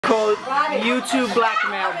called YouTube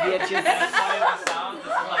blackmail, bitches.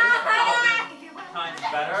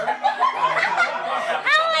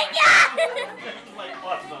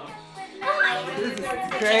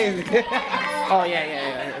 Crazy. Oh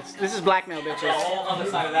yeah. This is blackmail, bitches. The whole other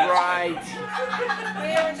side of that. Right.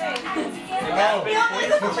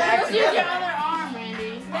 Just use your other arm,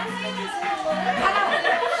 Randy. What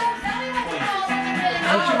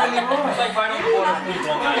you really want? It's like right on the border of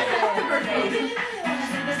Long Island.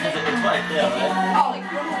 It's right there,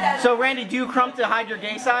 right? So Randy, do you crump to hide your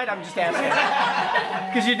gay side? I'm just asking.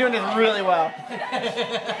 Because you're doing this really well. It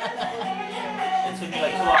took me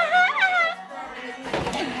like 2 hours.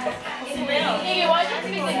 Hey, why don't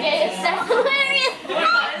you make the gayest sound?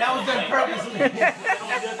 That was done purposely.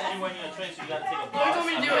 Anywhere near a train, so you gotta take a bus. Why don't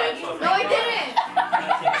we do it? No, I didn't.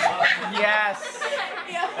 Yes.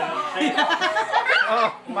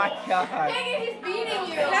 Oh my God. He's beating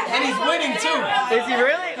you. And he's winning too. Is he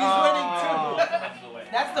really? He's winning too.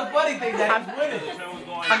 That's the funny thing, that he's winning.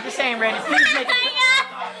 I'm just saying, Randy,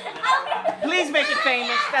 please make it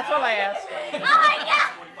famous. That's all I ask. Oh my God.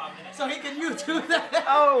 So he can YouTube that.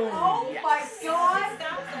 Oh. Oh my God.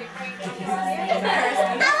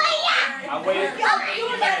 I waited.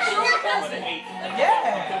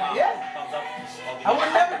 Yeah. I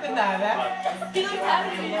would never deny that.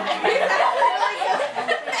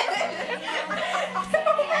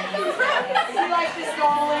 You like this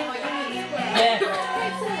going? Yeah.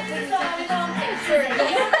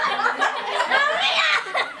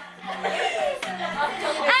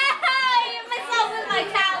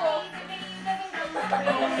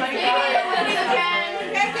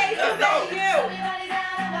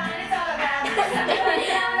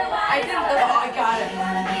 I didn't look. Oh, I got it.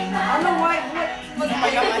 I don't know why. What? Oh my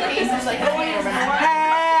God, my face is like.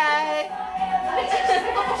 Hey.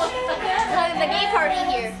 The gay party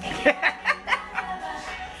here.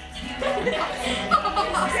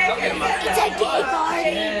 It's a gay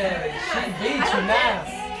party. Yeah, she beat you now.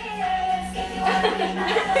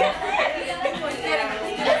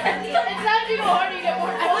 It's not too hard to get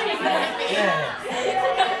more points. Yeah.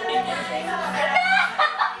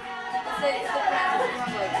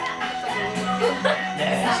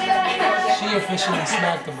 She officially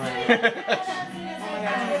smacked him right now.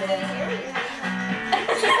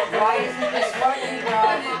 Why isn't this working,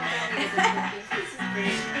 Rob?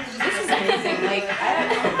 This is amazing. Like, I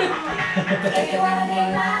don't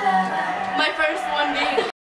know.